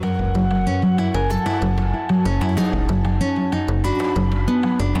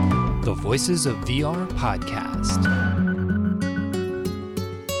Voices of VR podcast.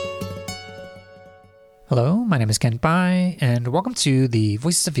 Hello, my name is Ken Bai, and welcome to the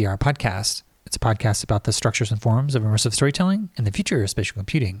Voices of VR podcast. It's a podcast about the structures and forms of immersive storytelling and the future of spatial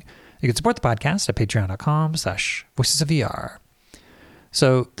computing. You can support the podcast at patreon.com/voicesofvr.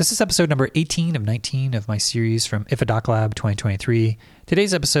 So this is episode number 18 of 19 of my series from IFA Doc Lab 2023.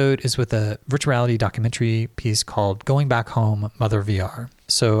 Today's episode is with a virtual reality documentary piece called Going Back Home, Mother VR.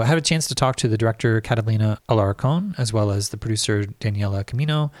 So I had a chance to talk to the director, Catalina Alarcón, as well as the producer, Daniela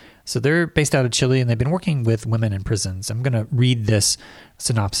Camino. So they're based out of Chile, and they've been working with women in prisons. I'm going to read this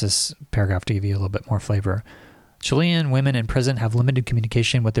synopsis paragraph to give you a little bit more flavor. Chilean women in prison have limited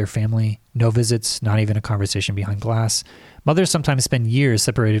communication with their family, no visits, not even a conversation behind glass. Mothers sometimes spend years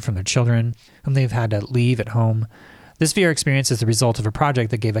separated from their children, whom they've had to leave at home. This VR experience is the result of a project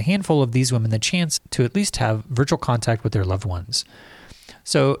that gave a handful of these women the chance to at least have virtual contact with their loved ones.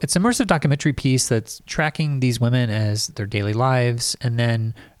 So it's an immersive documentary piece that's tracking these women as their daily lives, and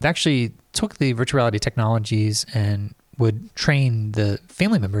then they actually took the virtual reality technologies and would train the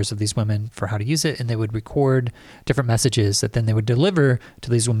family members of these women for how to use it, and they would record different messages that then they would deliver to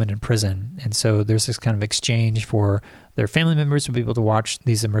these women in prison. And so there's this kind of exchange for their family members to be able to watch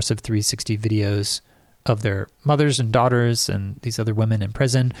these immersive 360 videos of their mothers and daughters and these other women in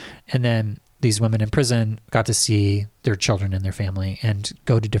prison. And then these women in prison got to see their children and their family and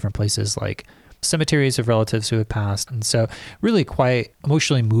go to different places like cemeteries of relatives who have passed. And so really quite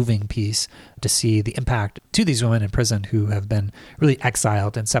emotionally moving piece to see the impact to these women in prison who have been really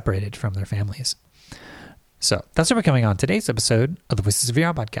exiled and separated from their families. So that's what we're coming on today's episode of the Voices of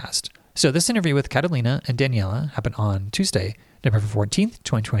VR podcast. So this interview with Catalina and Daniela happened on Tuesday, November 14th,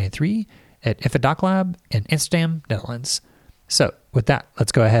 2023 at IFA Doc Lab in Amsterdam, Netherlands. So with that,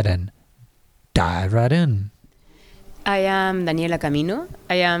 let's go ahead and dive right in. I am Daniela Camino.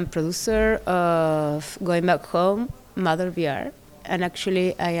 I am producer of Going Back Home, Mother VR. And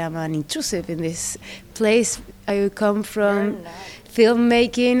actually, I am an intrusive in this place. I come from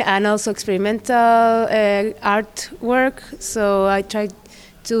filmmaking and also experimental artwork. So I try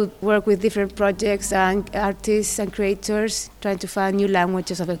to work with different projects and artists and creators, trying to find new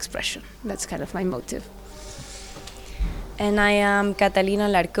languages of expression. That's kind of my motive. And I am Catalina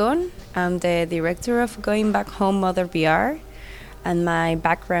Alarcón. I'm the director of Going Back Home, Mother VR. And my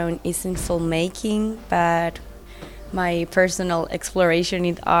background is in filmmaking, but my personal exploration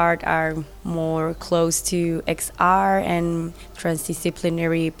in art are more close to XR and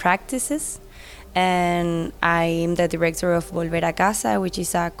transdisciplinary practices. And I'm the director of Volver a Casa, which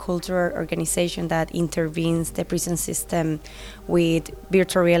is a cultural organization that intervenes the prison system with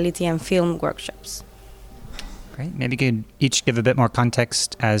virtual reality and film workshops. Great. Maybe you could each give a bit more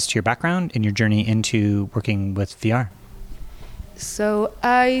context as to your background and your journey into working with VR. So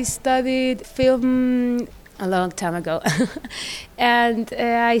I studied film a long time ago. And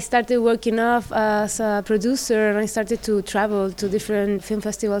I started working off as a producer, and I started to travel to different film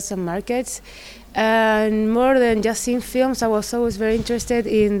festivals and markets. And more than just seeing films, I was always very interested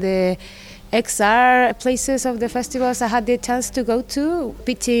in the XR places of the festivals I had the chance to go to,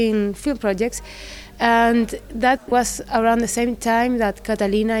 pitching film projects. And that was around the same time that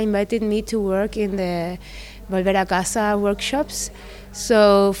Catalina invited me to work in the Volver a Casa workshops.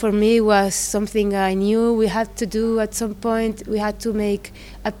 So for me, it was something I knew we had to do at some point. We had to make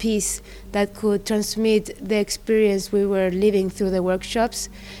a piece that could transmit the experience we were living through the workshops.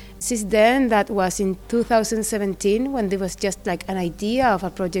 Since then, that was in 2017, when there was just like an idea of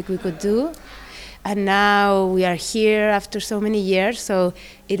a project we could do. And now we are here after so many years, so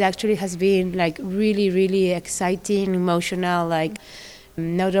it actually has been like really, really exciting, emotional, like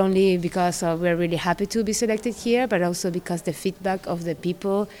not only because we're really happy to be selected here, but also because the feedback of the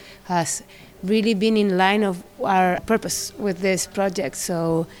people has really been in line of our purpose with this project.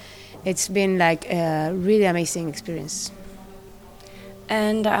 So it's been like a really amazing experience.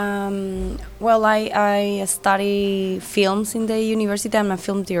 And I study films in the university. I'm a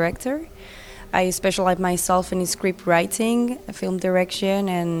film director. I specialize myself in script writing, film direction,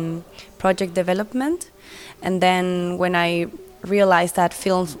 and project development. And then when I realized that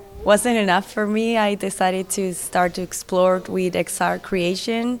film wasn't enough for me, I decided to start to explore with XR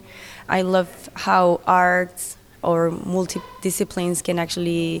creation. I love how art or multidisciplines can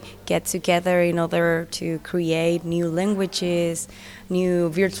actually get together in order to create new languages, new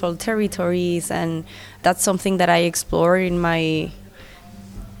virtual territories, and that's something that I explore in my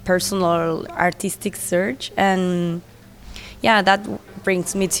personal artistic search. And yeah, that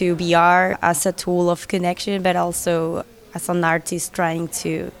brings me to VR as a tool of connection, but also as an artist trying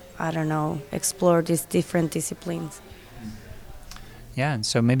to, explore these different disciplines. Yeah, and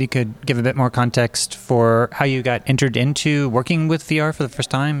so maybe you could give a bit more context for how you got entered into working with VR for the first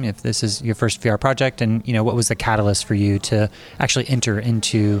time, if this is your first VR project, and what was the catalyst for you to actually enter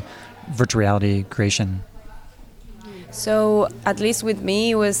into virtual reality creation? So, at least with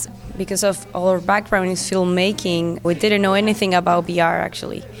me, it was because of our background in filmmaking. We didn't know anything about VR,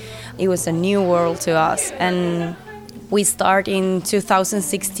 actually. It was a new world to us. And we started in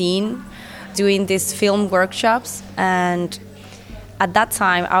 2016 doing these film workshops. And at that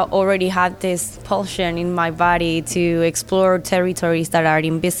time, I already had this pulsion in my body to explore territories that are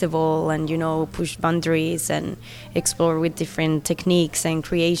invisible and, push boundaries and explore with different techniques and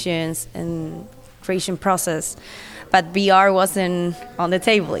creations and creation process. But VR wasn't on the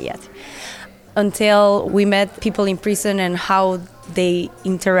table yet until we met people in prison and how they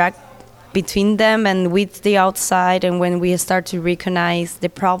interact between them and with the outside, and when we start to recognize the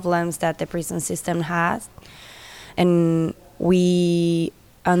problems that the prison system has. And we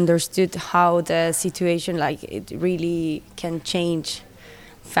understood how the situation, it really can change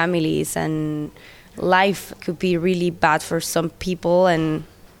families, and life could be really bad for some people. And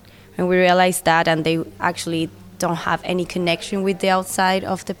we realized that, and they actually don't have any connection with the outside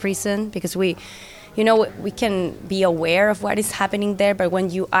of the prison, because we can be aware of what is happening there, but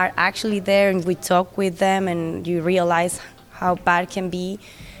when you are actually there and we talk with them and you realize how bad it can be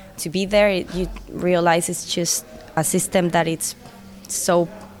to be there, you realize it's just a system that it's so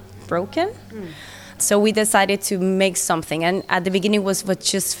broken. So we decided to make something, and at the beginning was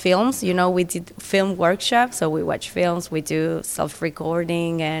just films. We did film workshops, so we watch films, we do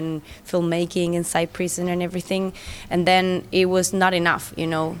self-recording and filmmaking inside prison and everything. And then it was not enough.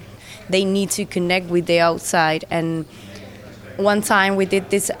 They need to connect with the outside. And one time we did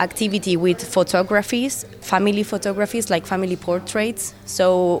this activity with photographies, family photographies, like family portraits.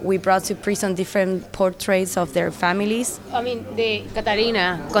 So we brought to prison different portraits of their families.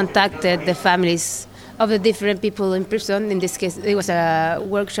 Catalina contacted the families of the different people in prison. In this case, it was a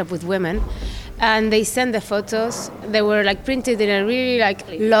workshop with women, and they sent the photos. They were printed in a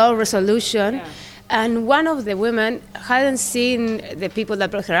really low resolution. Yeah. And one of the women hadn't seen the people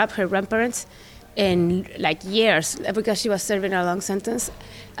that brought her up, her grandparents, in years, because she was serving a long sentence.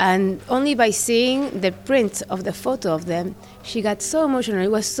 And only by seeing the print of the photo of them, she got so emotional.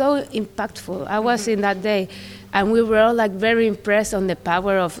 It was so impactful. I was in that day, and we were all very impressed on the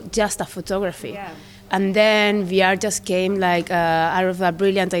power of just a photography. Yeah. And then VR just came out of a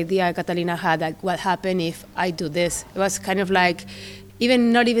brilliant idea Catalina had, what happened if I do this? It was kind of not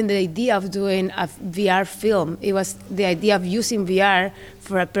even the idea of doing a VR film. It was the idea of using VR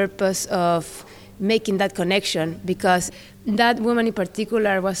for a purpose of making that connection, because that woman in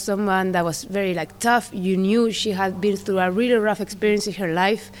particular was someone that was very tough. You knew she had been through a really rough experience in her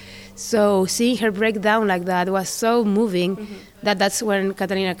life. So seeing her break down like that was so moving that's when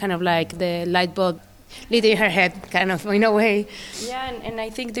Catalina kind of the light bulb lit in her head, kind of, in a way. Yeah, and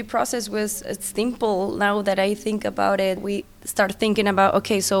I think the process was simple. Now that I think about it, we start thinking about,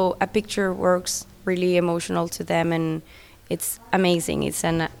 okay, so a picture works really emotional to them, and it's amazing. It's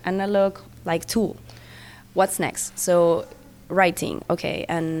an analog tool. What's next? So writing, okay,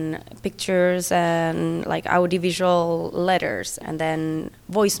 and pictures and audiovisual letters, and then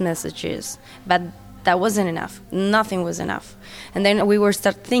voice messages. But that wasn't enough. Nothing was enough. And then we were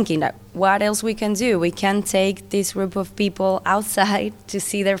start thinking that what else we can do? We can take this group of people outside to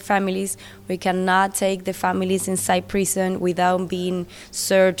see their families. We cannot take the families inside prison without being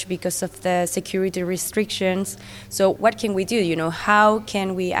searched because of the security restrictions. So what can we do? How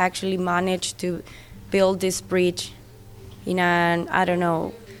can we actually manage to build this bridge in an,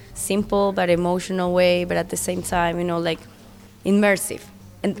 simple but emotional way, but at the same time, immersive?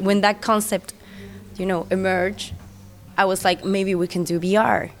 And when that concept emerge, I was maybe we can do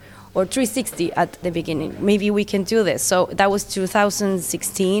VR or 360 at the beginning. Maybe we can do this. So that was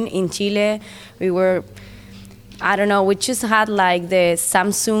 2016 in Chile. We were, we just had the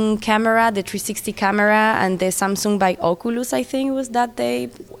Samsung camera, the 360 camera, and the Samsung by Oculus, I think it was that day.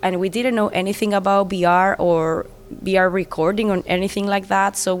 And we didn't know anything about VR or VR recording or anything like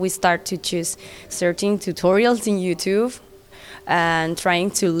that. So we started to just searching tutorials in YouTube and trying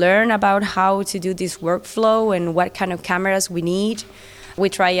to learn about how to do this workflow and what kind of cameras we need. We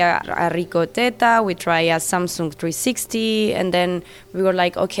try a Ricoh Theta, we try a Samsung 360, and then we were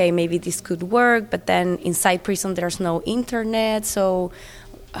okay, maybe this could work, but then inside prison there's no internet, so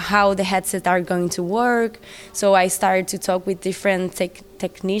how the headsets are going to work. So I started to talk with different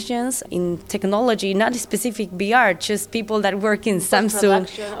technicians in technology, not specific VR, just people that work in Samsung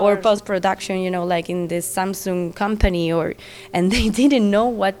or post-production, like in this Samsung company, and they didn't know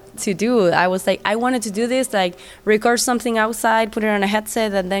what to do. I was like, I wanted to do this, like record something outside, put it on a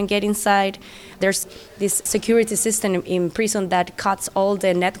headset, and then get inside. There's this security system in prison that cuts all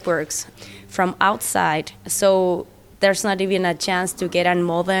the networks from outside. So there's not even a chance to get a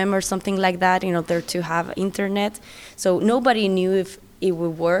modem or something like that in order to have internet. So nobody knew if it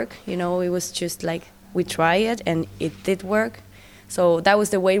would work. It was just like we tried it and it did work. So that was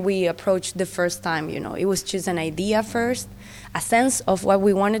the way we approached the first time. It was just an idea first, a sense of what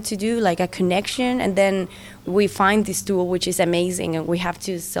we wanted to do, like a connection, and then we find this tool which is amazing, and we have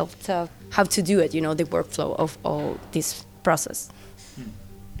to self-tell how to do it. The workflow of all this process.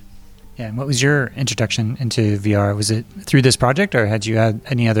 Yeah, and what was your introduction into VR? Was it through this project, or had you had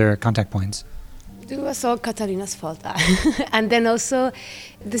any other contact points? It was all Catalina's fault. And then also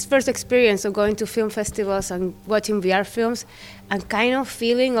this first experience of going to film festivals and watching VR films, and kind of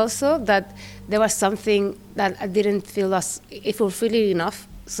feeling also that there was something that I didn't feel as fulfilling enough.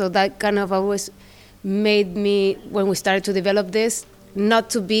 So that kind of always made me, when we started to develop this, not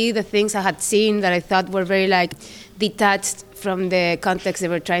to be the things I had seen that I thought were very detached from the context they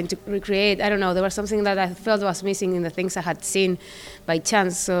were trying to recreate. I don't know, there was something that I felt was missing in the things I had seen by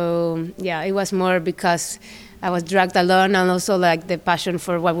chance. So yeah, it was more because I was dragged along, and also the passion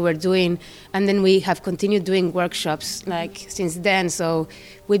for what we were doing. And then we have continued doing workshops since then. So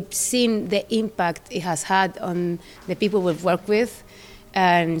we've seen the impact it has had on the people we've worked with.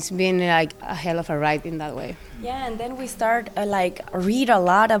 And it's been a hell of a ride in that way. Yeah, and then we start read a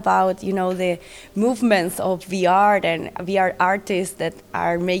lot about the movements of VR and VR artists that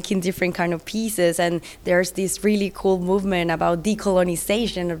are making different kind of pieces. And there's this really cool movement about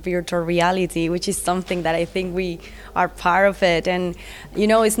decolonization of virtual reality, which is something that I think we are part of it. And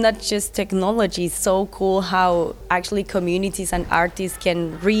it's not just technology. It's so cool how actually communities and artists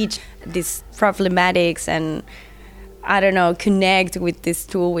can reach these problematics and connect with this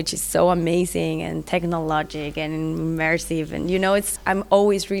tool, which is so amazing and technologic and immersive. And, I'm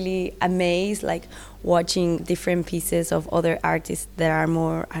always really amazed, watching different pieces of other artists that are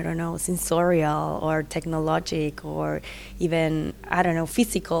more, sensorial or technologic or even,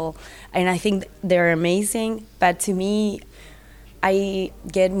 physical. And I think they're amazing. But to me, I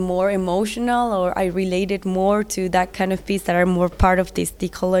get more emotional, or I related more to that kind of piece that are more part of this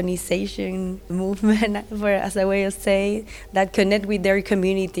decolonization movement, as a way of saying, that connect with their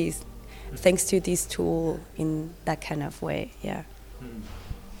communities thanks to this tool in that kind of way. Yeah.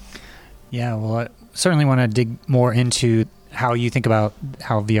 Yeah, well, I certainly want to dig more into how you think about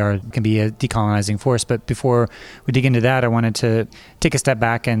how VR can be a decolonizing force. But before we dig into that, I wanted to take a step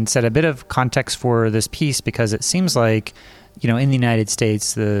back and set a bit of context for this piece, because it seems like in the United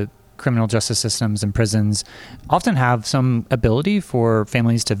States, the criminal justice systems and prisons often have some ability for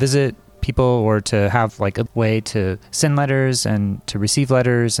families to visit people or to have a way to send letters and to receive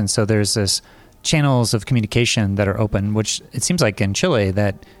letters. And so there's this channels of communication that are open, which it seems like in Chile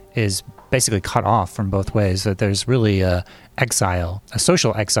that is basically cut off from both ways, that there's really a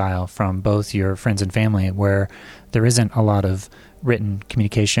social exile from both your friends and family, where there isn't a lot of written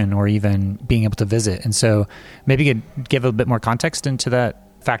communication or even being able to visit. And so maybe you could give a bit more context into that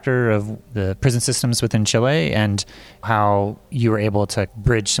factor of the prison systems within Chile and how you were able to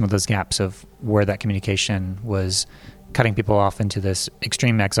bridge some of those gaps of where that communication was cutting people off into this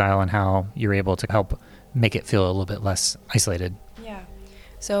extreme exile, and how you're able to help make it feel a little bit less isolated. Yeah.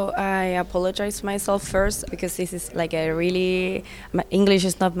 So I apologize myself first, because this is English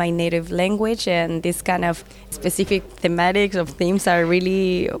is not my native language, and this kind of specific thematics of themes are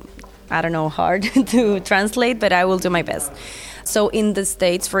really, hard to translate, but I will do my best. So in the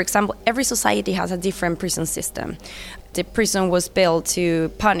States, for example, every society has a different prison system. The prison was built to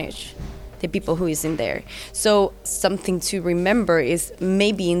punish the people who is in there. So something to remember is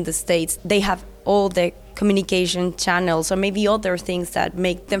maybe in the States, they have all the communication channels or maybe other things that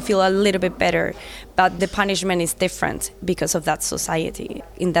make them feel a little bit better, but the punishment is different because of that society.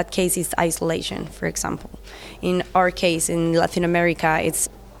 In that case, it's isolation, for example. In our case, in Latin America, it's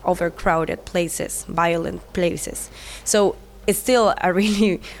overcrowded places, violent places. So it's still a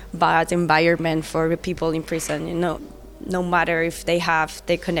really bad environment for the people in prison, no matter if they have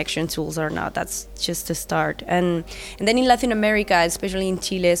the connection tools or not. That's just a start. And then in Latin America, especially in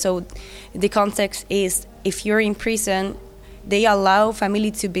Chile, so the context is if you're in prison, they allow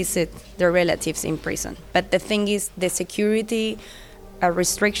family to visit their relatives in prison. But the thing is, the security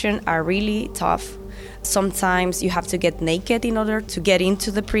restrictions are really tough. Sometimes you have to get naked in order to get into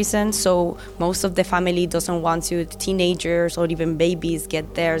the prison, so most of the family doesn't want to, teenagers or even babies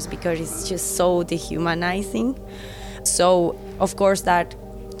get theirs because it's just so dehumanizing. So of course that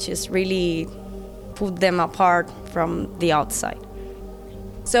just really put them apart from the outside.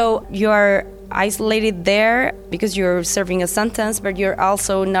 So you're isolated there because you're serving a sentence, but you're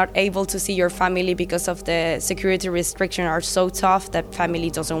also not able to see your family because of the security restrictions are so tough that family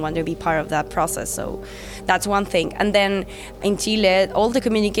doesn't want to be part of that process. So that's one thing. And then in Chile, all the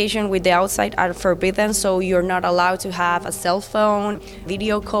communication with the outside are forbidden, so you're not allowed to have a cell phone,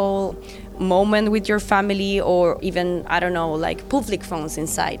 video call, moment with your family, or even, I don't know, like public phones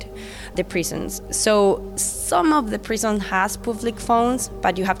inside the prisons. So some of the prison has public phones,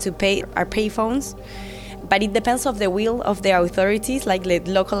 but you have to pay phones. But it depends on the will of the authorities, like the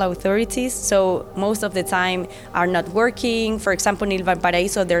local authorities. So most of the time are not working. For example, in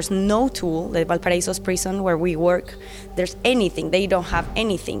Valparaiso, there's no tool, the Valparaiso's prison where we work, there's anything. They don't have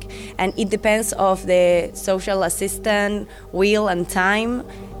anything. And it depends of the social assistant will and time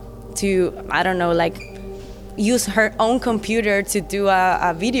to, I don't know, like use her own computer to do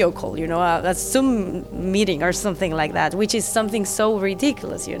a video call, a Zoom meeting or something like that, which is something so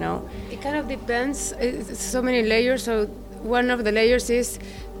ridiculous, It kind of depends. It's so many layers. So one of the layers is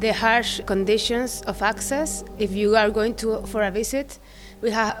the harsh conditions of access. If you are going for a visit,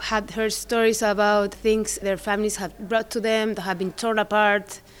 we have had heard stories about things their families have brought to them that have been torn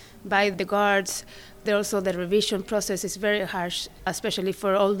apart by the guards. Also, the revision process is very harsh, especially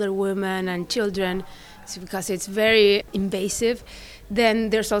for older women and children, because it's very invasive. Then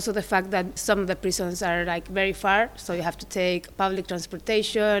there's also the fact that some of the prisons are like very far, so you have to take public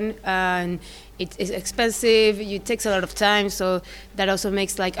transportation, and it's expensive. It takes a lot of time, so that also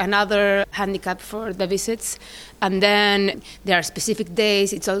makes like another handicap for the visits. And then there are specific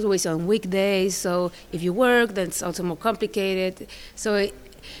days. It's always on weekdays, so if you work, then it's also more complicated. So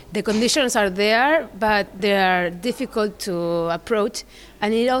the conditions are there, but they are difficult to approach.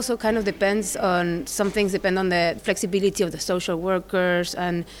 And it also kind of depends on, some things depend on the flexibility of the social workers.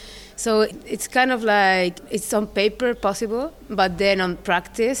 And so it's kind of like, it's on paper possible, but then on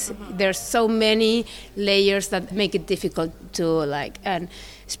practice, there's so many layers that make it difficult to and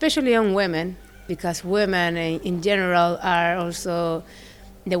especially on women, because women in general are also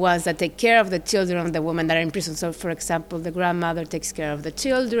the ones that take care of the children of the women that are in prison. So, for example, the grandmother takes care of the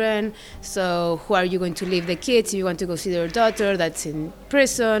children. So who are you going to leave the kids? You want to go see their daughter that's in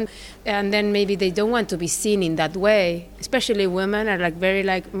prison. And then maybe they don't want to be seen in that way. Especially women are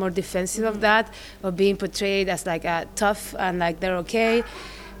very more defensive of that, of being portrayed as tough and they're okay.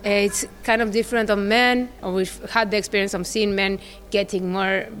 It's kind of different on men. We've had the experience of seeing men getting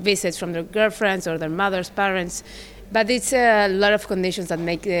more visits from their girlfriends or their mother's parents. But it's a lot of conditions that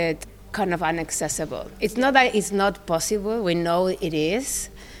make it kind of inaccessible. It's not that it's not possible. We know it is,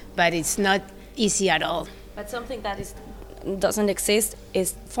 but it's not easy at all. But something that doesn't exist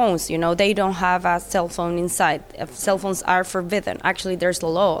is phones. They don't have a cell phone inside. Cell phones are forbidden. Actually, there's a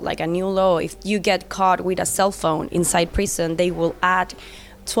law, a new law. If you get caught with a cell phone inside prison, they will add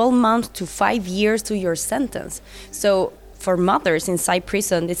 12 months to 5 years to your sentence. So for mothers inside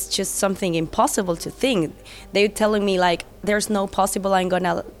prison, it's just something impossible to think. They're telling me there's no possible I'm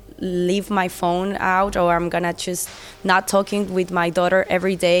gonna leave my phone out, or I'm gonna just not talking with my daughter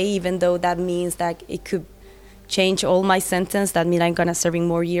every day, even though that means that it could change all my sentence. That means I'm gonna serving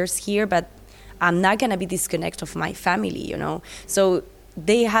more years here, but I'm not gonna be disconnected from my family, So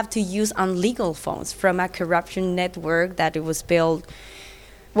they have to use illegal phones from a corruption network that it was built,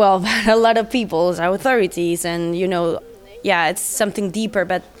 well, by a lot of people's authorities, and yeah, it's something deeper,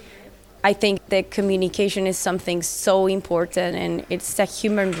 but I think the communication is something so important, and it's a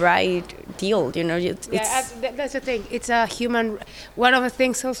human right deal, that's the thing. It's a human. One of the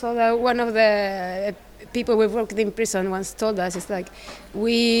things also that one of the people we've worked in prison once told us is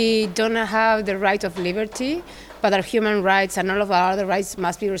we don't have the right of liberty, but our human rights and all of our other rights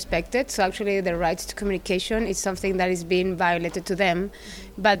must be respected. So actually the rights to communication is something that is being violated to them,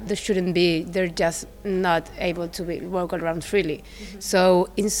 but they shouldn't be. They're just not able to walk around freely. So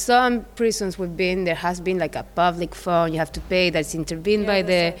in some prisons we've been, there has been a public phone, you have to pay, that's intervened by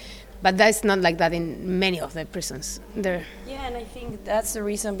the... But that's not like that in many of the prisons there. Yeah, and I think that's the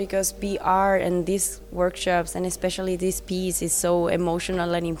reason, because PR and these workshops, and especially this piece, is so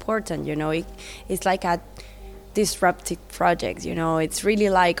emotional and important. It's like a disruptive project, you know. It's really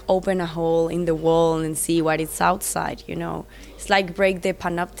like open a hole in the wall and see what is outside, you know. It's like break the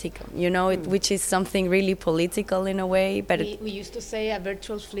panopticon, you know, which is something really political in a way. But we used to say a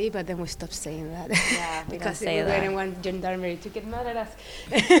virtual flea, but then we stopped saying that. Yeah, because we didn't want gendarmerie to get mad at us.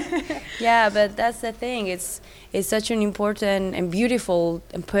 Yeah, but that's the thing. It's such an important and beautiful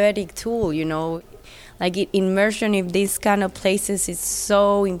and poetic tool, you know. Like immersion in these kind of places is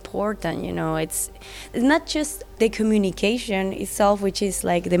so important, you know. It's not just the communication itself, which is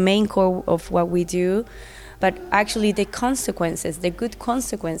like the main core of what we do, but actually the consequences, the good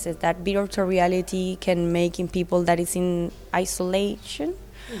consequences that virtual reality can make in people that is in isolation.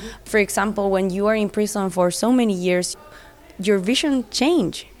 Mm-hmm. For example, when you are in prison for so many years, your vision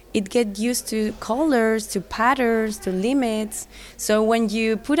change. It gets used to colors, to patterns, to limits. So when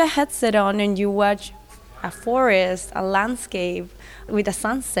you put a headset on and you watch a forest, a landscape with a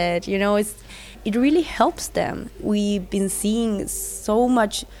sunset, you know, it really helps them. We've been seeing so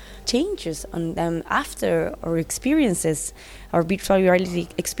much changes on them after our experiences, our virtual reality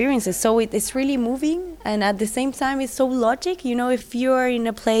experiences. So it's really moving, and at the same time it's so logic. You know, if you are in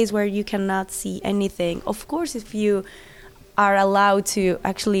a place where you cannot see anything, of course, if you are allowed to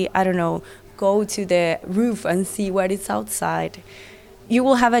actually, I don't know, go to the roof and see what is outside, you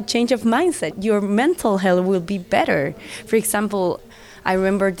will have a change of mindset. Your mental health will be better. For example, I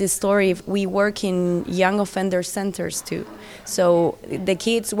remember this story. We work in young offender centers too. So the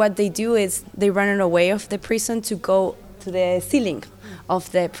kids, what they do is they run away of the prison to go to the ceiling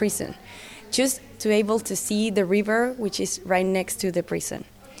of the prison, just to be able to see the river, which is right next to the prison.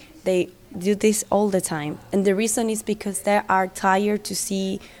 They do this all the time. And the reason is because they are tired to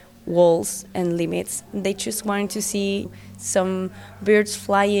see walls and limits. They just want to see some birds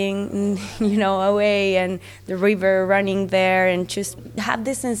flying, you know, away, and the river running there, and just have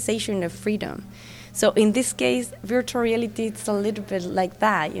this sensation of freedom. So in this case, virtual reality, it's a little bit like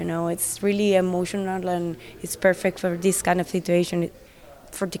that, you know. It's really emotional, and it's perfect for this kind of situation,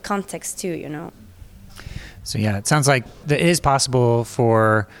 for the context too, you know. So yeah, it sounds like it is possible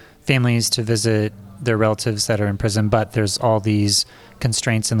for families to visit their relatives that are in prison, but there's all these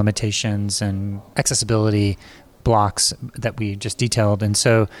constraints and limitations and accessibility blocks that we just detailed. And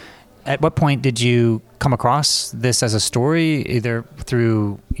so at what point did you come across this as a story, either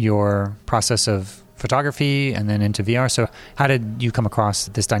through your process of photography and then into VR? So how did you come across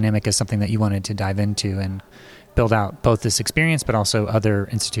this dynamic as something that you wanted to dive into and build out both this experience but also other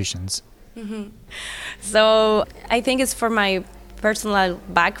institutions? Mm-hmm. So I think it's for my personal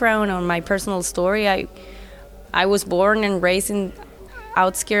background or my personal story. I was born and raised in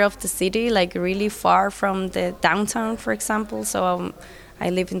outskirts of the city, like really far from the downtown, for example. So I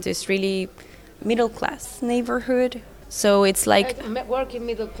live in this really middle class neighborhood. So it's like working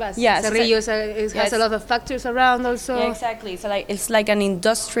middle class. Yeah, Cerrillo has a lot of factories around also. Yeah, exactly. So it's like an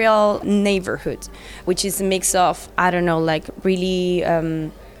industrial neighborhood, which is a mix of, I don't know, like really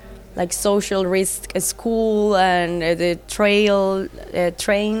like social risk school and the train.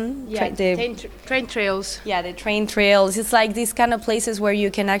 Train trails. Yeah, the train trails. It's like these kind of places where you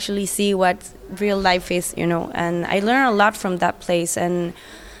can actually see what real life is, you know. And I learned a lot from that place. And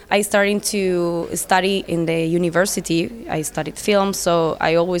I started to study in the university. I studied film, so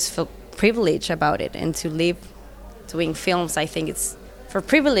I always felt privileged about it. And to live doing films, I think it's for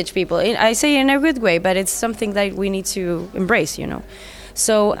privileged people. I say in a good way, but it's something that we need to embrace, you know.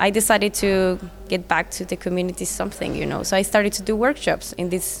 So I decided to get back to the community something, you know. So I started to do workshops in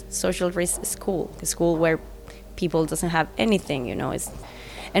this social risk school, a school where people doesn't have anything, you know.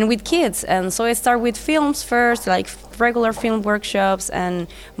 And with kids. And so I started with films first, like regular film workshops, and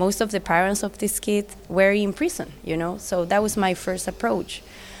most of the parents of these kids were in prison, you know. So that was my first approach.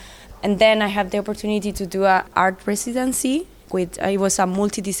 And then I had the opportunity to do an art residency. It was a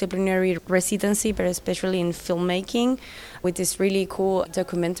multidisciplinary residency, but especially in filmmaking, with this really cool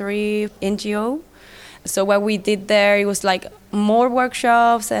documentary NGO. So what we did there, it was like more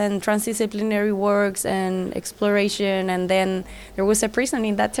workshops and transdisciplinary works and exploration, and then there was a prison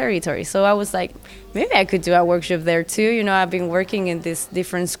in that territory. So I was like, maybe I could do a workshop there too. You know, I've been working in this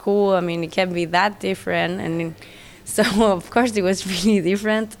different school. I mean, it can't be that different. And so, of course, it was really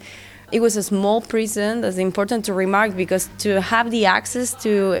different. It was a small prison. That's important to remark, because to have the access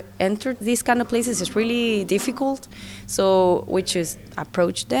to enter these kind of places is really difficult. So we just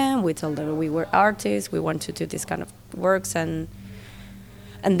approached them. We told them we were artists. We want to do this kind of works, and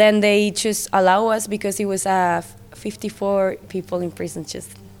then they just allow us, because it was 54 people in prison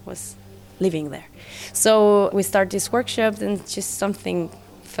just was living there. So we started this workshop, and just something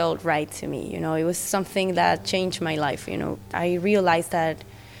felt right to me. You know, it was something that changed my life. You know, I realized that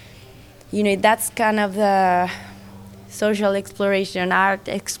that's kind of the social exploration, art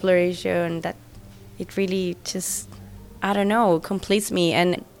exploration that it really just, I don't know, completes me,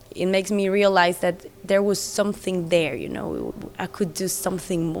 and it makes me realize that there was something there, I could do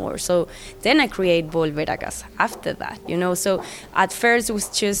something more. So then I create Volver a Casa after that, So at first it was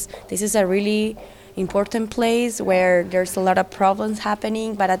just, this is a really important place where there's a lot of problems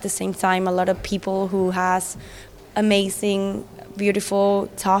happening, but at the same time a lot of people who has amazing, beautiful,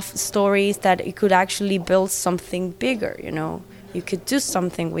 tough stories that it could actually build something bigger, You could do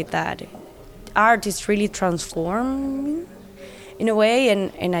something with that. Art is really transforming in a way,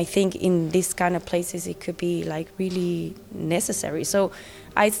 and I think in these kind of places it could be like really necessary. So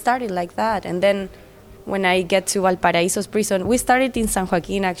I started like that, and then when I get to Valparaiso's prison, we started in San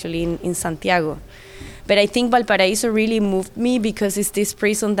Joaquin actually, in Santiago. But I think Valparaiso really moved me because it's this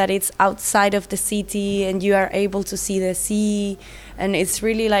prison that it's outside of the city and you are able to see the sea, and it's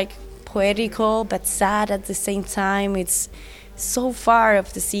really like poetical but sad at the same time. It's so far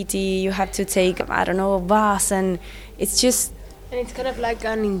of the city, you have to take, I don't know, a bus, and it's just... And it's kind of like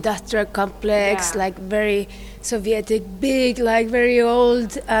an industrial complex, Yeah. like very Sovietic, big, like very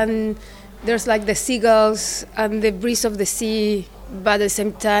old, and there's like the seagulls and the breeze of the sea, but at the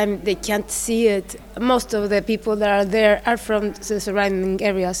same time they can't see it. Most of the people that are there are from the surrounding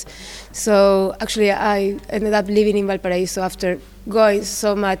areas. So actually I ended up living in Valparaiso after going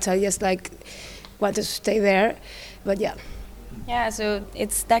so much. I just like wanted to stay there, but yeah. Yeah, so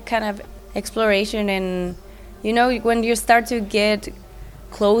it's that kind of exploration, and when you start to get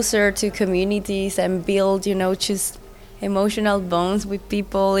closer to communities and build, just emotional bonds with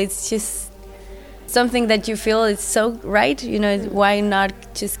people, it's just something that you feel is so right, why not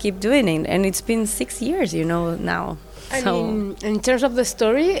just keep doing it? And it's been 6 years, now. In terms of the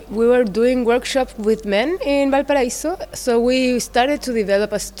story, we were doing workshops with men in Valparaiso, so we started to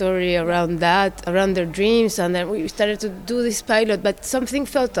develop a story around that, around their dreams, and then we started to do this pilot, but something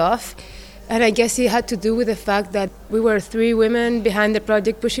felt off, and I guess it had to do with the fact that we were 3 women behind the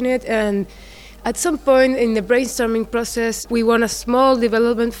project pushing it, and at some point in the brainstorming process, we won a small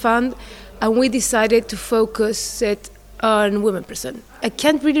development fund, and we decided to focus it on women person. I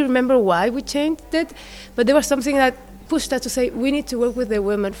can't really remember why we changed it, but there was something that pushed us to say we need to work with the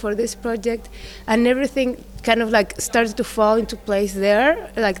women for this project, and everything kind of like started to fall into place there,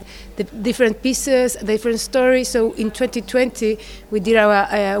 like the different pieces, different stories. So in 2020 we did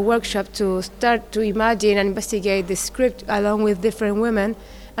our workshop to start to imagine and investigate the script along with different women,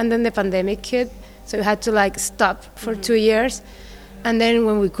 and then the pandemic hit, so we had to like stop for 2 years. And then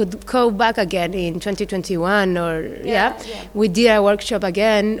when we could go back again in 2021 we did our workshop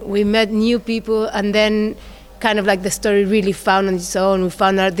again, we met new people, and then kind of like the story really found on its own. We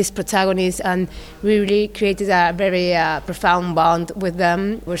found out these protagonists, and we really created a very profound bond with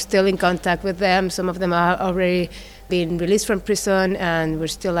them. We're still in contact with them. Some of them are already been released from prison, and we're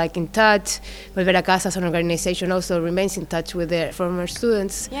still like in touch. Volver a Casa as an organization also remains in touch with their former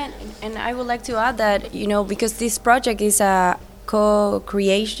students. Yeah, and I would like to add that, because this project is a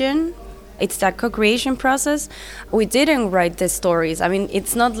co-creation, it's that co-creation process. We didn't write the stories. I mean,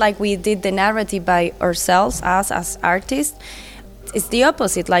 it's not like we did the narrative by ourselves, us as artists. It's the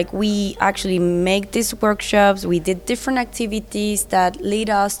opposite. Like, we actually make these workshops. We did different activities that lead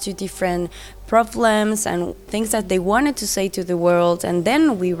us to different problems and things that they wanted to say to the world. And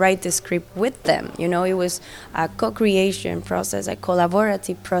then we write the script with them. It was a co-creation process, a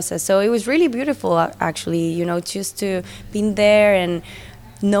collaborative process. So it was really beautiful, actually, just to be there and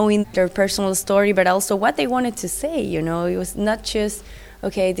knowing their personal story, but also what they wanted to say. It was not just,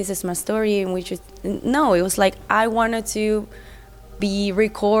 okay, this is my story, no, it was like I wanted to be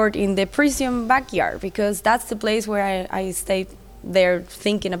record in the prison backyard because that's the place where I stayed there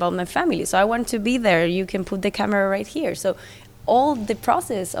thinking about my family. So I want to be there. You can put the camera right here. So all the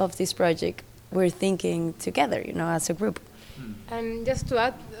process of this project, we're thinking together, as a group. And just to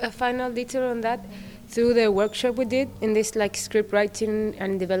add a final detail on that, through the workshop we did in this like script writing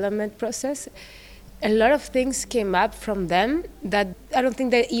and development process, a lot of things came up from them that I don't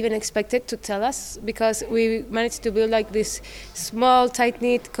think they even expected to tell us, because we managed to build like this small,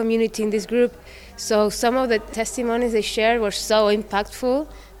 tight-knit community in this group. So some of the testimonies they shared were so impactful.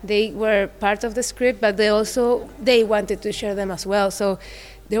 They were part of the script, but they wanted to share them as well. So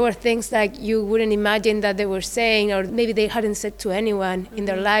there were things like you wouldn't imagine that they were saying, or maybe they hadn't said to anyone in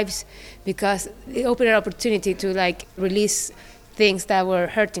their lives, because it opened an opportunity to like release things that were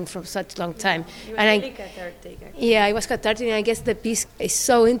hurting from such a long time. It was really cathartic, actually. Yeah, it was cathartic, and I guess the piece is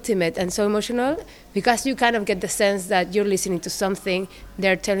so intimate and so emotional because you kind of get the sense that you're listening to something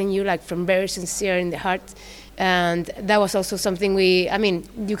they're telling you like from very sincere in the heart. And that was also something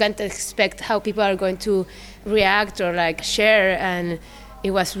you can't expect how people are going to react or like share. And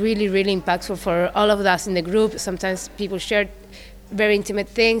it was really, really impactful for all of us in the group. Sometimes people shared very intimate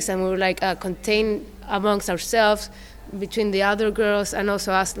things, and we were like contained amongst ourselves between the other girls and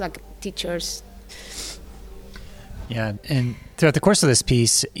also us like teachers. Yeah, and throughout the course of this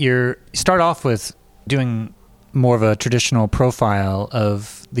piece, you start off with doing more of a traditional profile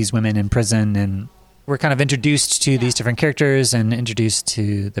of these women in prison, and we're kind of introduced to these different characters and introduced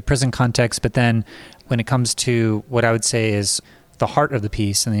to the prison context. But then when it comes to what I would say is the heart of the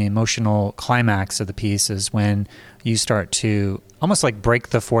piece and the emotional climax of the piece is when you start to almost like break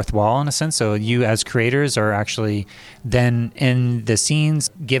the fourth wall in a sense. So you as creators are actually then in the scenes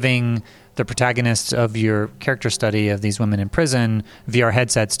giving the protagonists of your character study of these women in prison VR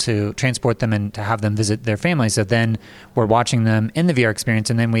headsets to transport them and to have them visit their families. So then we're watching them in the VR experience,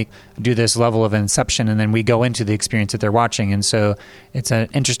 and then we do this level of inception, and then we go into the experience that they're watching. And so it's an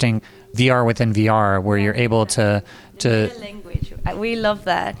interesting VR within VR where you're able to language. We love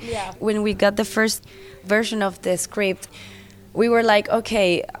that. Yeah. When we got the first version of the script, we were like,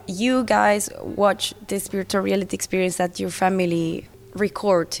 okay, you guys watch this virtual reality experience that your family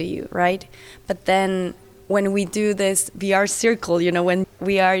record to you, right? But then when we do this VR circle, when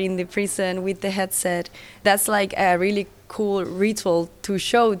we are in the prison with the headset, that's like a really cool ritual to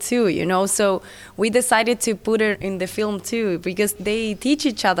show too, So we decided to put it in the film too, because they teach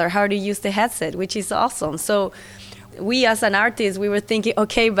each other how to use the headset, which is awesome. So we as an artist, we were thinking,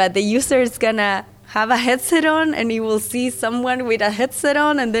 okay, but the user is gonna have a headset on and he will see someone with a headset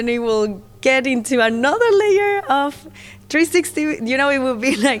on, and then he will get into another layer of 360, it would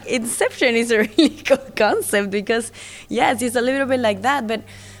be like Inception is a really cool concept, because yes, it's a little bit like that,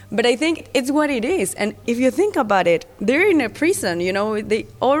 but I think it's what it is. And if you think about it, they're in a prison, they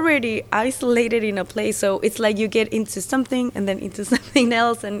already isolated in a place, so it's like you get into something and then into something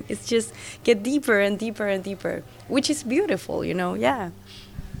else, and it's just get deeper and deeper and deeper, which is beautiful, yeah.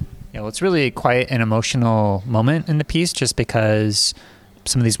 Yeah, well, it's really quite an emotional moment in the piece, just because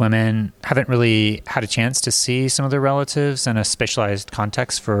some of these women haven't really had a chance to see some of their relatives in a specialized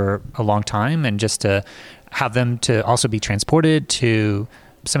context for a long time, and just to have them to also be transported to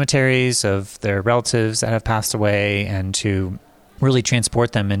cemeteries of their relatives that have passed away, and to really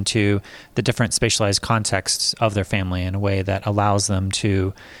transport them into the different spatialized contexts of their family in a way that allows them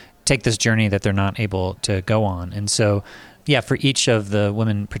to take this journey that they're not able to go on. And so yeah, for each of the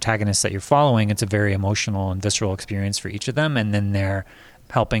women protagonists that you're following, it's a very emotional and visceral experience for each of them, and then they're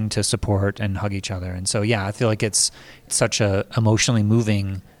helping to support and hug each other. And so, yeah, I feel like it's such a emotionally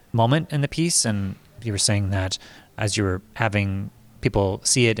moving moment in the piece. And you were saying that as you were having people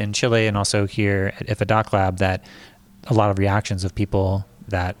see it in Chile and also here at IFA Doc Lab, that a lot of reactions of people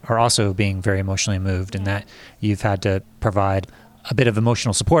that are also being very emotionally moved, and that you've had to provide a bit of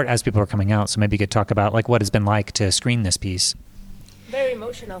emotional support as people are coming out. So maybe you could talk about like what it's been like to screen this piece. Very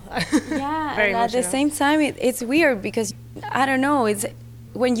emotional. Yeah, very and emotional. At the same time, it's weird because, I don't know, it's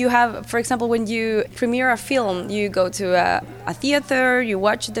when you have, for example, when you premiere a film, you go to a theater, you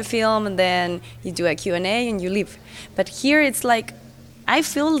watch the film, and then you do a Q&A and you leave. But here it's like, I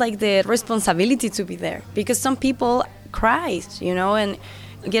feel like the responsibility to be there, because some people cry, and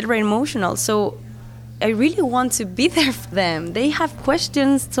get very emotional. So I really want to be there for them. They have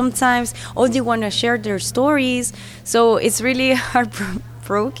questions sometimes, or they want to share their stories. So it's really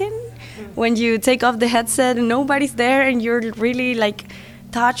heartbroken when you take off the headset and nobody's there, and you're really like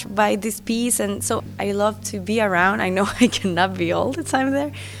touched by this piece. And so I love to be around. I know I cannot be all the time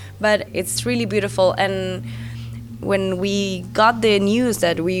there, but it's really beautiful. And when we got the news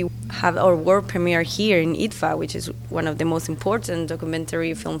that we have our world premiere here in IDFA, which is one of the most important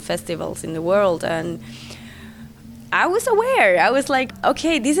documentary film festivals in the world, and I was aware. I was like,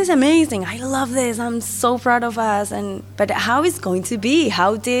 okay, this is amazing. I love this. I'm so proud of us. But how is it going to be?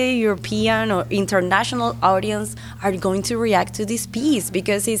 How the European or international audience are going to react to this piece?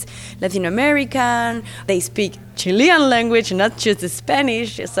 Because it's Latin American. They speak Chilean language, not just the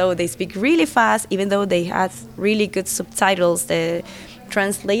Spanish. So they speak really fast, even though they had really good subtitles. The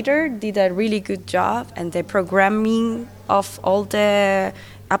translator did a really good job, and the programming of all the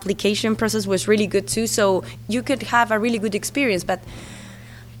application process was really good too, so you could have a really good experience, but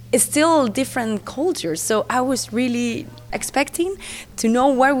it's still different cultures. So I was really expecting to know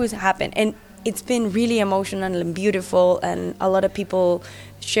what would happen, and it's been really emotional and beautiful, and a lot of people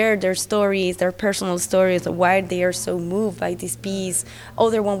share their stories, their personal stories of why they are so moved by this piece.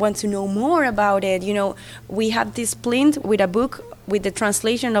 Other one want to know more about it. We have this print with a book with the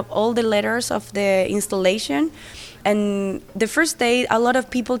translation of all the letters of the installation. And the first day, a lot of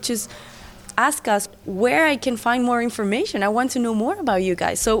people just ask us, where I can find more information. I want to know more about you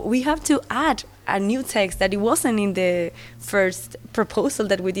guys. So we have to add a new text that it wasn't in the first proposal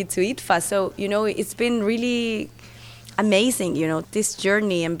that we did to ITFA. So, it's been really amazing, this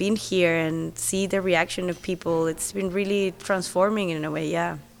journey and being here and see the reaction of people. It's been really transforming in a way,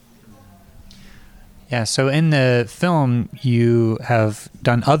 yeah. Yeah, so in the film, you have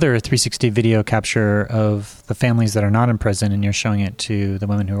done other 360 video capture of the families that are not in prison, and you're showing it to the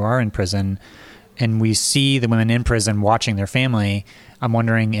women who are in prison. And we see the women in prison watching their family. I'm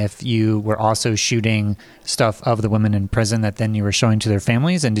wondering if you were also shooting stuff of the women in prison that then you were showing to their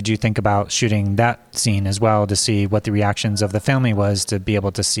families, and did you think about shooting that scene as well to see what the reactions of the family was, to be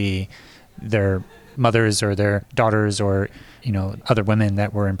able to see their mothers or their daughters or other women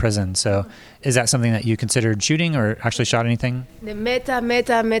that were in prison? So is that something that you considered shooting or actually shot anything? The meta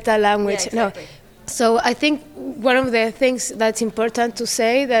language. Yeah, exactly. No. So I think one of the things that's important to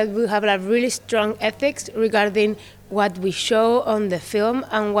say, that we have a really strong ethics regarding what we show on the film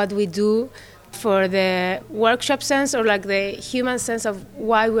and what we do for the workshop sense, or like the human sense of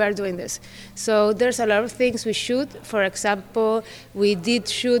why we are doing this. So there's a lot of things we shoot. For example, we did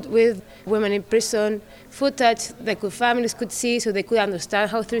shoot with women in prison footage that families could see, so they could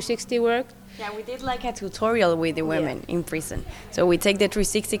understand how 360 worked. Yeah, we did like a tutorial with the women in prison. So we take the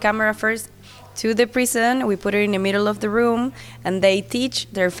 360 camera first to the prison, we put it in the middle of the room, and they teach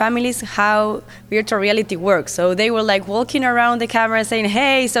their families how virtual reality works. So they were like walking around the camera saying,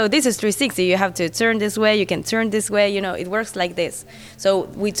 hey, so this is 360, you have to turn this way, you can turn this way, it works like this. So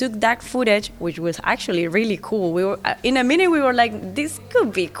we took that footage, which was actually really cool. We were in a minute we were like, this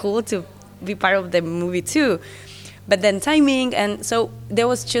could be cool to be part of the movie too. But then timing, and so there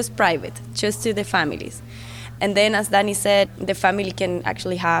was just private, just to the families. And then, as Danny said, the family can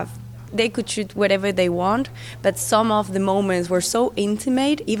actually they could shoot whatever they want, but some of the moments were so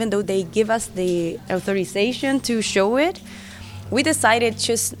intimate, even though they give us the authorization to show it, we decided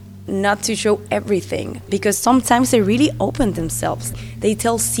just not to show everything, because sometimes they really open themselves. They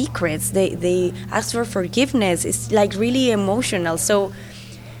tell secrets, they ask for forgiveness. It's like really emotional. So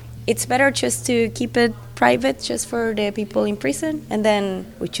it's better just to keep it private, just for the people in prison, and then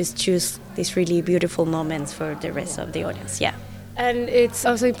we just choose these really beautiful moments for the rest of the audience. Yeah. And it's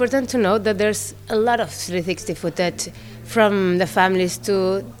also important to note that there's a lot of 360 footage from the families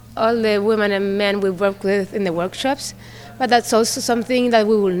to all the women and men we work with in the workshops. But that's also something that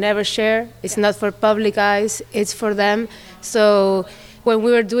we will never share. It's not for public eyes, it's for them. So when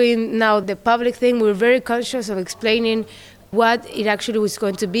we were doing now the public thing, we were very conscious of explaining what it actually was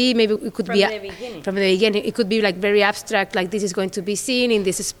going to be. Maybe it could be from the beginning. It could be like very abstract, like this is going to be seen in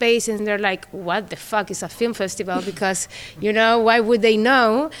this space, and they're like, what the fuck is a film festival? Because, why would they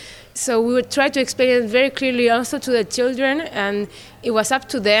know? So we would try to explain it very clearly also to the children, and it was up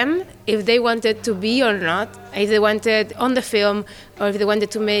to them if they wanted to be or not, if they wanted on the film, or if they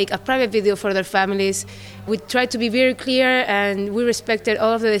wanted to make a private video for their families. We tried to be very clear, and we respected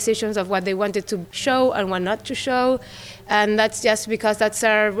all of the decisions of what they wanted to show and what not to show. And that's just because that's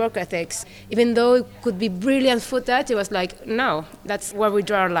our work ethics. Even though it could be brilliant footage, it was like, no, that's where we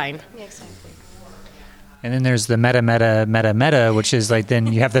draw our line. Yeah, exactly. And then there's the meta, which is like,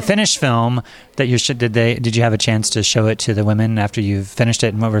 then you have the finished film that did you have a chance to show it to the women after you've finished it,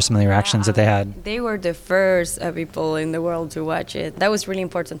 and what were some of the reactions that they had? They were the first people in the world to watch it. That was really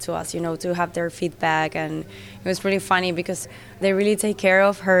important to us, to have their feedback, and it was really funny because they really take care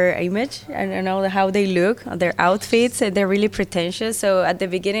of her image and how they look, their outfits, they're really pretentious. So at the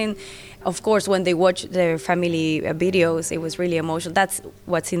beginning, of course, when they watched their family videos, it was really emotional. That's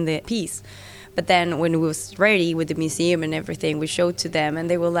what's in the piece. But then when it was ready with the museum and everything, we showed to them, and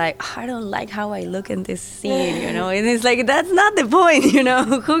they were like, I don't like how I look in this scene, And it's like, that's not the point,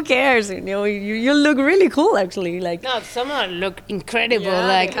 Who cares? You look really cool, actually. Like, no, some of them look incredible. Yeah,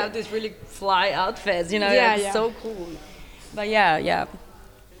 like, they have this really fly outfits, Yeah. so cool. But yeah.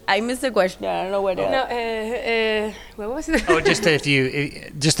 I missed the question. I don't know what. What was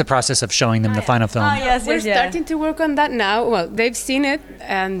it? Just the process of showing them the final film. Yes, We're starting to work on that now. Well, they've seen it,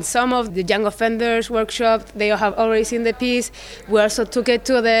 and some of the young offenders workshop, they have already seen the piece. We also took it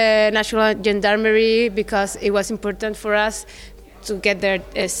to the National Gendarmerie because it was important for us to get their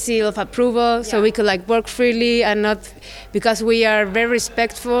seal of approval, so we could work freely and not, because we are very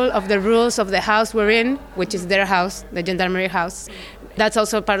respectful of the rules of the house we're in, which is their house, the Gendarmerie house. That's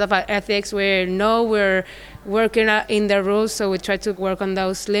also part of our ethics. We're working in the rules, so we try to work on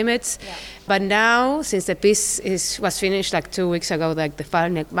those limits. Yeah. But now, since the piece was finished 2 weeks ago, the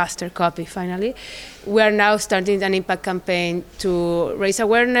final master copy finally, we are now starting an impact campaign to raise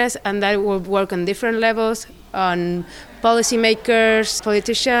awareness, and that will work on different levels. on policymakers,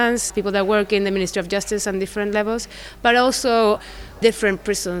 politicians, people that work in the Ministry of Justice on different levels, but also different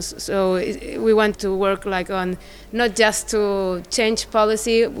prisons. So we want to work like on not just to change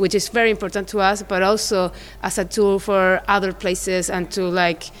policy, which is very important to us, but also as a tool for other places and to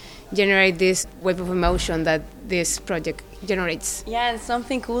like generate this wave of emotion that this project generates. Yeah, and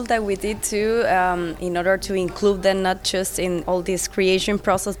something cool that we did too, in order to include them not just in all this creation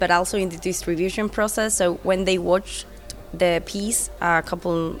process, but also in the distribution process. So when they watched the piece a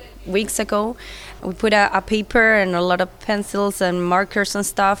couple weeks ago, we put a paper and a lot of pencils and markers and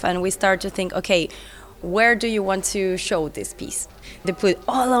stuff, and we started to think, okay, where do you want to show this piece? They put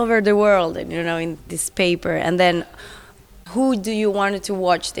all over the world, in this paper, and then who do you want to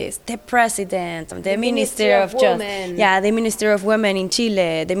watch this? The president, the Minister of Women. the Minister of Women in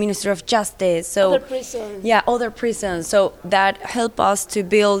Chile, the Minister of Justice. So Other prisons. Yeah, other prisons. So that helped us to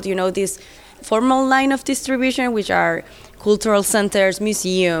build, this formal line of distribution, which are cultural centers,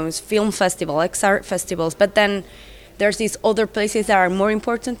 museums, film festivals, art festivals. But then there's these other places that are more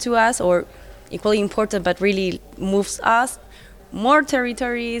important to us, or equally important, but really moves us. More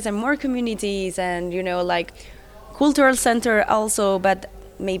territories and more communities, and cultural center also, but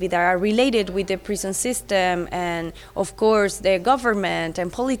maybe that are related with the prison system, and of course the government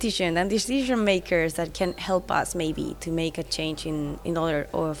and politicians and decision makers that can help us maybe to make a change in order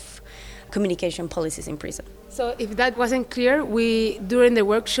of communication policies in prison. So if that wasn't clear, during the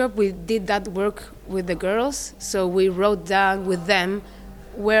workshop we did that work with the girls. So we wrote down with them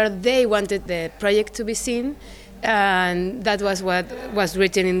where they wanted the project to be seen, and that was what was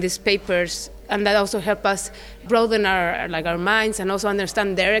written in these papers. And that also helped us broaden our minds and also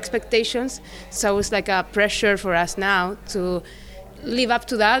understand their expectations. So it's like a pressure for us now to live up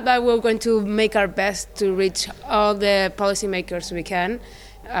to that, but we're going to make our best to reach all the policymakers we can.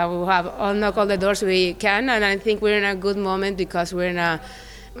 We'll knock all the doors we can, and I think we're in a good moment because we're in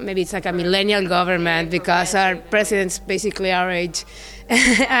maybe it's like a millennial government because our president's basically our age.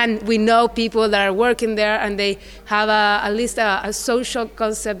 And we know people that are working there, and they have at least a social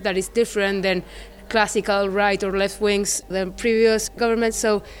concept that is different than classical right or left wings than previous governments.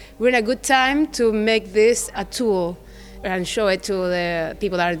 So we're in a good time to make this a tool and show it to the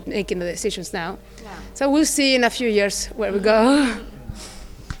people that are making the decisions now. Yeah. So we'll see in a few years where we go.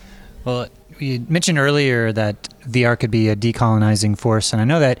 Well, you mentioned earlier that VR could be a decolonizing force, and I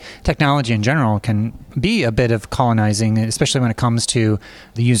know that technology in general can be a bit of colonizing, especially when it comes to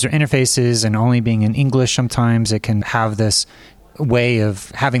the user interfaces and only being in English. Sometimes it can have this way of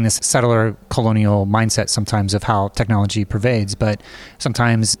having this settler colonial mindset sometimes of how technology pervades, but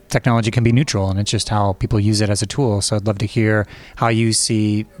sometimes technology can be neutral and it's just how people use it as a tool. So I'd love to hear how you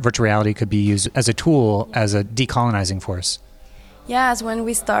see virtual reality could be used as a tool, as a decolonizing force. Yes, when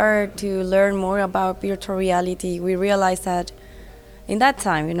we started to learn more about virtual reality, we realized that in that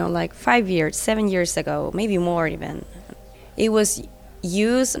time, 5 years, 7 years ago, maybe more even, it was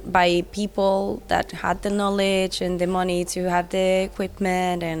used by people that had the knowledge and the money to have the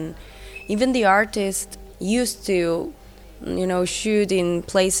equipment, and even the artists used to, shoot in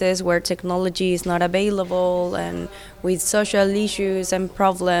places where technology is not available and with social issues and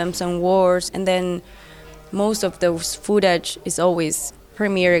problems and wars, and then most of those footage is always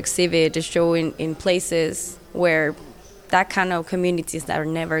premiere exhibit showing in places where that kind of communities that are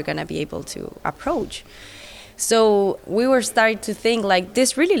never going to be able to approach. So we were starting to think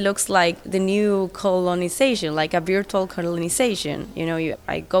this really looks like the new colonization, like a virtual colonization.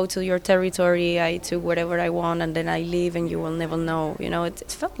 I go to your territory, I took whatever I want, and then I leave and you will never know. It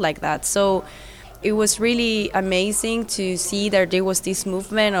felt like that. So it was really amazing to see that there was this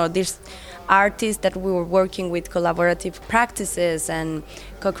movement or this artists that we were working with collaborative practices and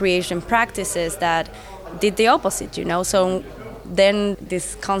co-creation practices that did the opposite, So then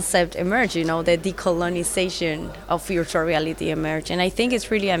this concept emerged, the decolonization of virtual reality emerged. And I think it's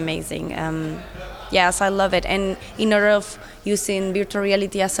really amazing. Yes, I love it. And in order of using virtual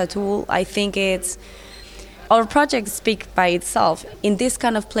reality as a tool, I think our projects speak by itself. In these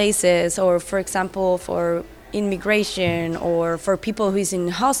kind of places, or for example, for immigration or for people who's in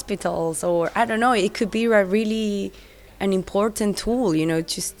hospitals, or I don't know, it could be an important tool,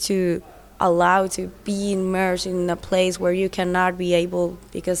 just to allow to be immersed in a place where you cannot be able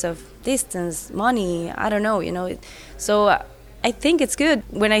because of distance, money, I don't know, So I think it's good.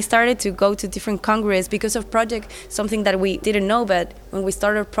 When I started to go to different congress because of project, something that we didn't know, but when we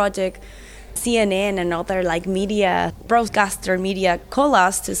started project, CNN and other media, broadcaster media call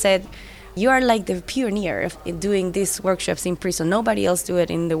us to say, you are the pioneer in doing these workshops in prison. Nobody else do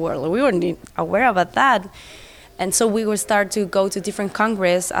it in the world. We weren't aware about that. And so we will start to go to different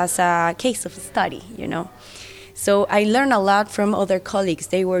congress as a case of study, So I learned a lot from other colleagues.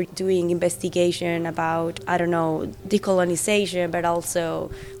 They were doing investigation about, decolonization, but also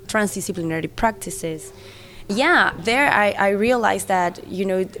transdisciplinary practices. Yeah, there I realized that,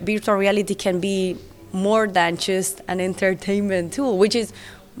 virtual reality can be more than just an entertainment tool, which is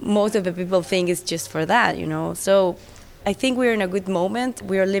most of the people think it's just for that, So I think we're in a good moment.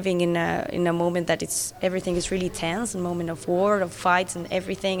 We are living in a moment that everything is really tense, a moment of war, of fights and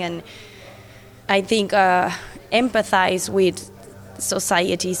everything. And I think empathize with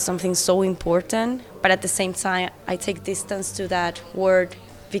society is something so important. But at the same time, I take distance to that word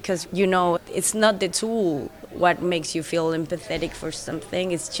because, it's not the tool what makes you feel empathetic for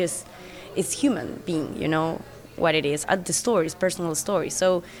something. It's human being, what it is. The stories, personal stories.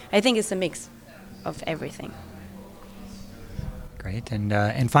 So I think it's a mix of everything. Great.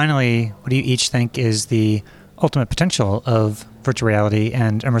 And finally, what do you each think is the ultimate potential of virtual reality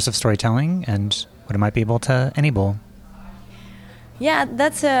and immersive storytelling, and what it might be able to enable? Yeah,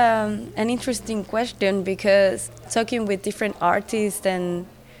 that's an interesting question, because talking with different artists, and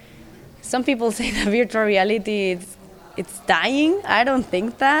some people say that virtual reality it's dying. I don't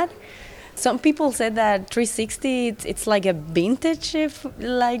think that. Some people say that 360 it's like a vintage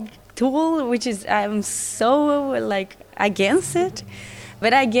tool, which is I'm so against it.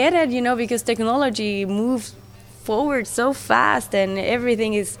 But I get it, because technology moves forward so fast and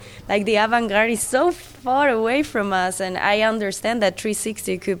everything is the avant-garde is so far away from us, and I understand that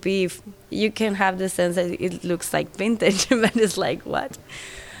 360 could be, you can have the sense that it looks like vintage, but it's what?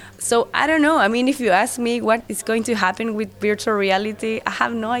 So I don't know. I mean, if you ask me what is going to happen with virtual reality, I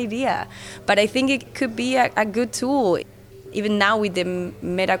have no idea. But I think it could be a good tool. Even now with the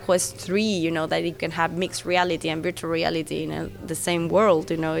Meta Quest 3, that you can have mixed reality and virtual reality in the same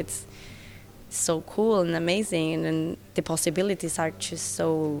world, it's so cool and amazing, and the possibilities are just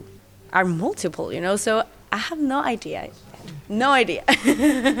are multiple, So I have no idea.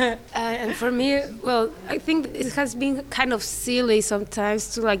 And for me, I think it has been kind of silly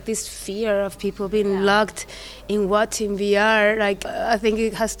sometimes to this fear of people being locked in watching VR. I think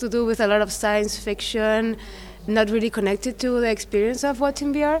it has to do with a lot of science fiction, not really connected to the experience of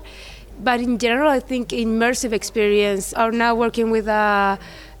watching VR. But in general, I think immersive experience are now working with a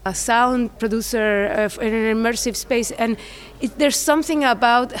sound producer in an immersive space, and there's something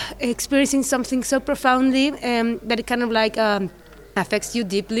about experiencing something so profoundly that it kind of affects you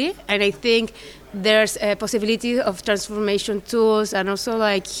deeply. And I think there's a possibility of transformation tools and also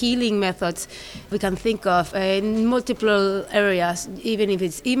healing methods we can think of in multiple areas, even if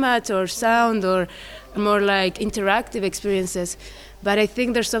it's image or sound or more interactive experiences. But I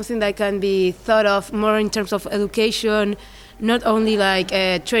think there's something that can be thought of more in terms of education, not only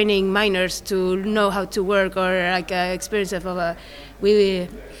training minors to know how to work, or experience of we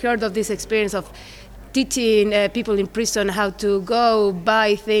heard of this experience of teaching people in prison how to go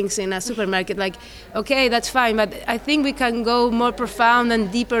buy things in a supermarket. Okay, that's fine, but I think we can go more profound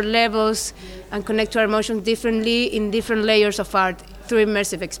and deeper levels and connect to our emotions differently in different layers of art through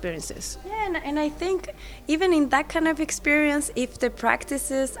immersive experiences. Yeah, and I think even in that kind of experience, if the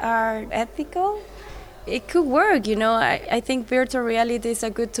practices are ethical, it could work, I think virtual reality is a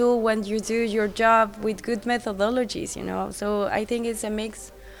good tool when you do your job with good methodologies, So I think it's a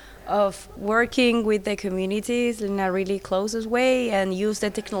mix of working with the communities in a really closest way and use the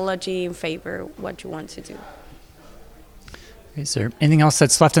technology in favor of what you want to do. Is there anything else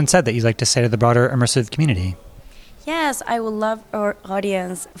that's left unsaid that you'd like to say to the broader immersive community? Yes, I would love our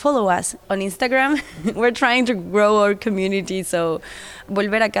audience follow us on Instagram. We're trying to grow our community, so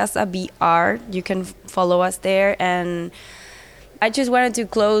Volver a Casa VR, you can follow us there. And I just wanted to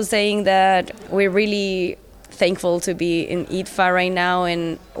close saying that we're really thankful to be in IDFA right now,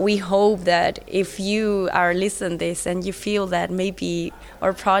 and we hope that if you are listening to this and you feel that maybe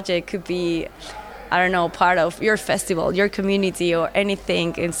our project could be part of your festival, your community, or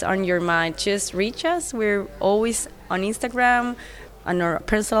anything is on your mind, just reach us. We're always on Instagram, on our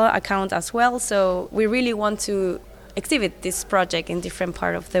personal account as well. So we really want to exhibit this project in different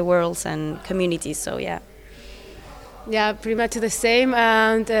parts of the world and communities. So yeah. Yeah, pretty much the same.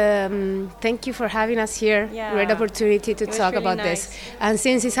 And thank you for having us here. Yeah. Great opportunity to talk really about nice. this. And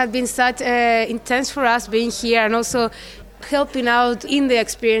since it has been such intense for us being here and also helping out in the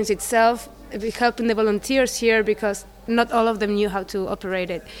experience itself, helping the volunteers here, because not all of them knew how to operate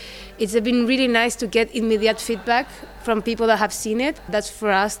it. It's been really nice to get immediate feedback from people that have seen it. That's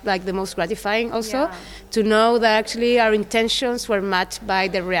for us the most gratifying also, to know that actually our intentions were matched by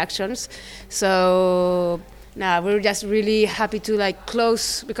the reactions. So now we're just really happy to like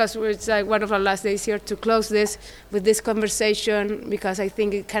close, because it's like one of our last days here, to close this with this conversation, because I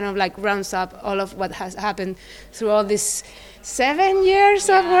think it kind of like rounds up all of what has happened through all this 7 years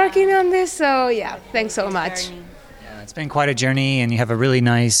of working on this. So yeah, thanks so much. Yeah, it's been quite a journey, and you have a really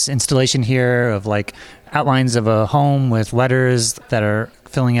nice installation here of like outlines of a home with letters that are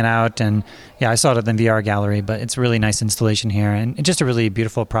filling it out. And yeah, I saw it at the VR gallery, but it's a really nice installation here, and just a really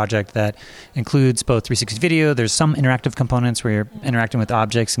beautiful project that includes both 360 video. There's some interactive components where you're interacting with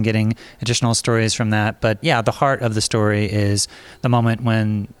objects and getting additional stories from that. But yeah, the heart of the story is the moment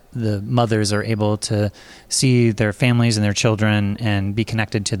when the mothers are able to see their families and their children and be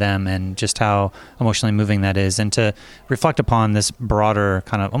connected to them, and just how emotionally moving that is, and to reflect upon this broader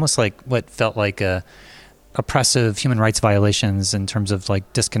kind of almost like what felt like oppressive human rights violations in terms of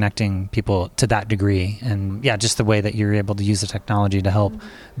like disconnecting people to that degree. And yeah, just the way that you're able to use the technology to help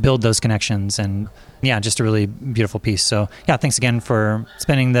build those connections. And yeah, just a really beautiful piece. So yeah, thanks again for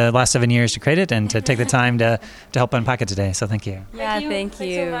spending the last 7 years to create it and to take the time to help unpack it today. So thank you. Yeah, thank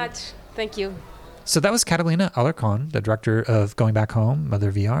you. Thanks so much. Thank you. So that was Catalina Alarcon, the director of Going Back Home,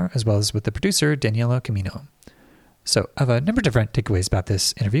 Mother VR, as well as with the producer, Daniela Camino. So I have a number of different takeaways about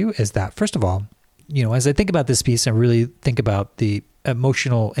this interview. Is that, first of all, as I think about this piece, I really think about the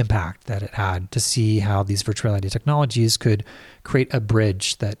emotional impact that it had to see how these virtual reality technologies could create a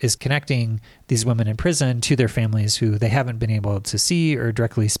bridge that is connecting these women in prison to their families who they haven't been able to see or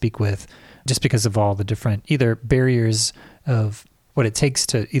directly speak with, just because of all the different either barriers of what it takes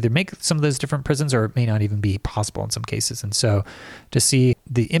to either make some of those different prisons, or it may not even be possible in some cases. And so to see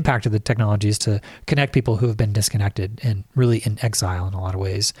the impact of the technologies to connect people who have been disconnected and really in exile in a lot of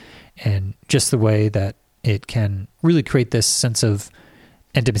ways, and just the way that it can really create this sense of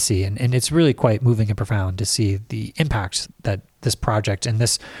intimacy. And it's really quite moving and profound to see the impact that this project and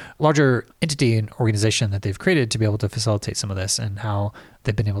this larger entity and organization that they've created to be able to facilitate some of this, and how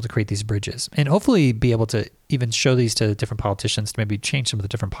they've been able to create these bridges and hopefully be able to even show these to different politicians to maybe change some of the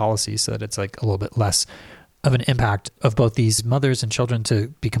different policies so that it's like a little bit less of an impact of both these mothers and children to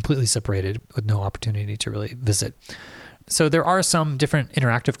be completely separated with no opportunity to really visit. So there are some different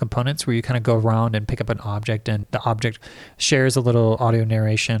interactive components where you kind of go around and pick up an object, and the object shares a little audio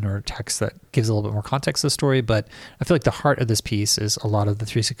narration or text that gives a little bit more context to the story. But I feel like the heart of this piece is a lot of the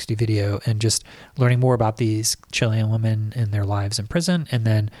 360 video and just learning more about these Chilean women and their lives in prison, and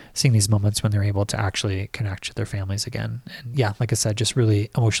then seeing these moments when they're able to actually connect to their families again. And yeah, like I said, just really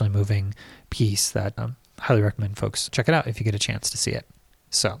emotionally moving piece that I highly recommend folks check it out if you get a chance to see it.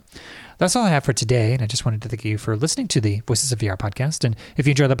 So that's all I have for today. And I just wanted to thank you for listening to the Voices of VR podcast. And if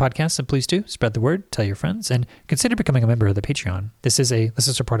you enjoy the podcast, then please do spread the word, tell your friends, and consider becoming a member of the Patreon. This is a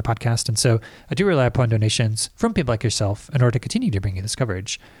listener-supported podcast, and so I do rely upon donations from people like yourself in order to continue to bring you this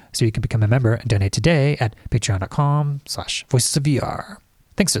coverage. So you can become a member and donate today at patreon.com/voicesofvr.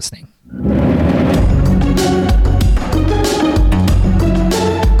 Thanks for listening.